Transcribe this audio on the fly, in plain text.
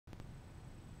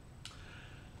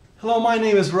Hello, my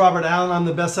name is Robert Allen. I'm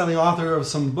the best-selling author of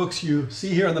some books you see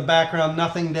here in the background: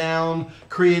 Nothing Down,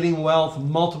 Creating Wealth,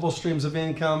 Multiple Streams of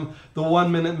Income, The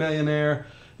 1 Minute Millionaire.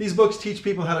 These books teach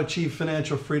people how to achieve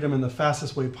financial freedom in the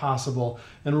fastest way possible.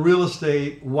 And real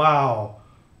estate, wow,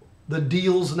 the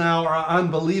deals now are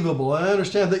unbelievable. And I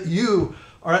understand that you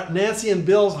are at Nancy and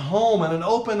Bill's home at an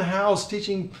open house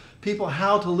teaching people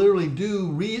how to literally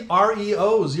do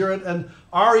REOs. You're at an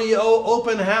REO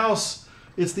open house.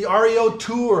 It's the REO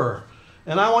tour.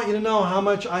 And I want you to know how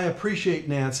much I appreciate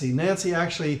Nancy. Nancy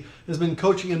actually has been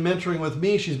coaching and mentoring with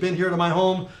me. She's been here to my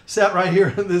home, sat right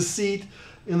here in this seat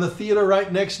in the theater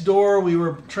right next door. We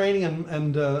were training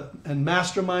and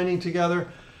masterminding together.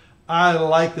 I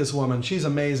like this woman. She's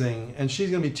amazing. And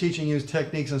she's going to be teaching you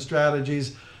techniques and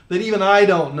strategies that even I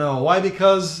don't know. Why?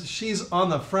 Because she's on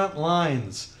the front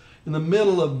lines, in the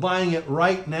middle of buying it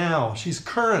right now. She's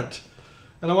current.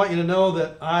 And I want you to know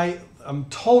that I'm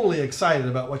totally excited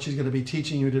about what she's going to be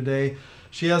teaching you today.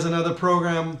 She has another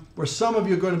program where some of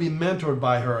you are going to be mentored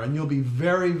by her, and you'll be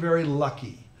very, very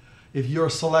lucky if you're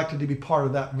selected to be part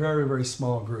of that very, very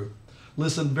small group.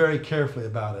 Listen very carefully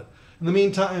about it. In the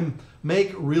meantime,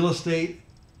 make real estate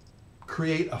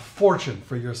create a fortune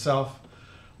for yourself.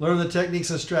 Learn the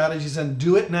techniques and strategies and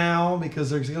do it now,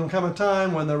 because there's going to come a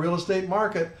time when the real estate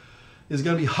market is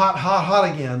going to be hot, hot,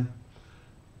 hot again.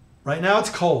 Right now it's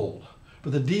cold,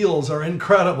 but the deals are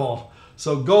incredible.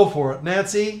 So go for it.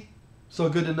 Nancy, so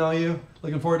good to know you.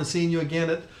 Looking forward to seeing you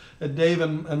again at Dave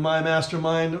and my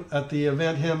mastermind at the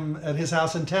event at his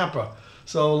house in Tampa.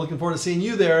 So looking forward to seeing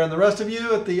you there, and the rest of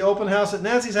you at the open house at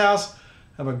Nancy's house.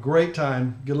 Have a great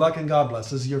time. Good luck and God bless.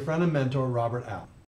 This is your friend and mentor, Robert Allen.